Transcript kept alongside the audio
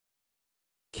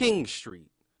King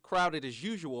Street, crowded as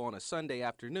usual on a Sunday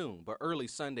afternoon, but early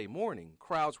Sunday morning,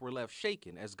 crowds were left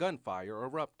shaken as gunfire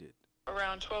erupted.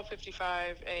 Around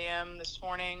 12:55 a.m. this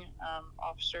morning,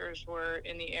 officers were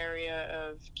in the area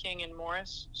of King and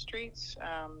Morris Streets.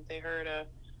 They heard a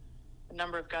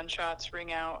number of gunshots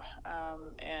ring out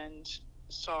and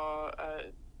saw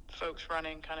folks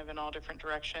running kind of in all different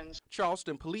directions.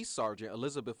 Charleston Police Sergeant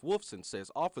Elizabeth Wolfson says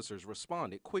officers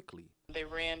responded quickly. They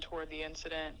ran toward the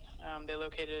incident. They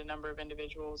located a number of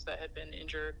individuals that had been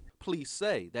injured. Police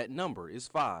say that number is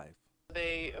 5.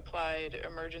 They applied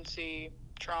emergency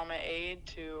trauma aid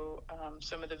to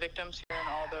some of the victims here, and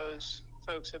all those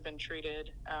folks have been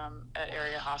treated at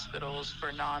area hospitals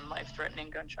for non-life-threatening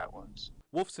gunshot wounds.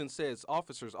 Wolfson says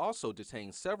officers also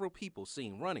detained several people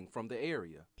seen running from the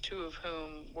area, 2 of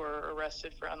whom were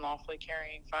arrested for unlawfully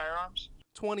carrying firearms.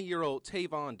 20-year-old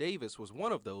Tavon Davis was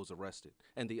one of those arrested,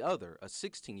 and the other a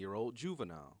 16-year-old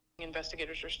juvenile.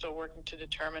 Investigators are still working to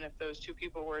determine if those 2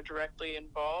 people were directly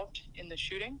involved in the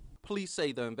shooting. Police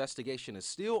say the investigation is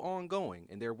still ongoing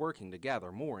and they're working to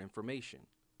gather more information.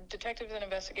 Detectives and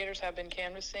investigators have been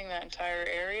canvassing that entire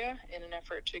area in an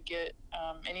effort to get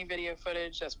any video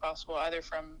footage that's possible, either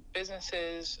from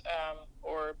businesses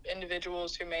or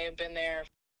individuals who may have been there.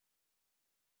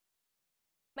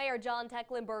 Mayor John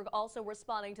Tecklenburg also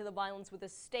responding to the violence with a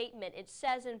statement. It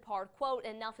says in part, quote,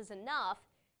 "Enough is enough.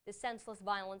 The senseless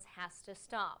violence has to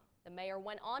stop." The mayor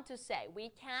went on to say, "We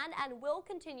can and will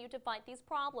continue to fight these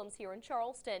problems here in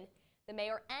Charleston." The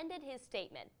mayor ended his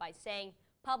statement by saying,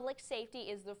 "Public safety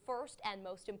is the first and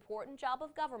most important job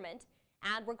of government,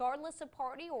 and regardless of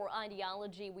party or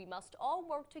ideology, we must all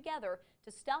work together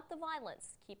to stop the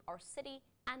violence, keep our city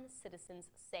and citizens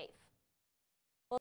safe."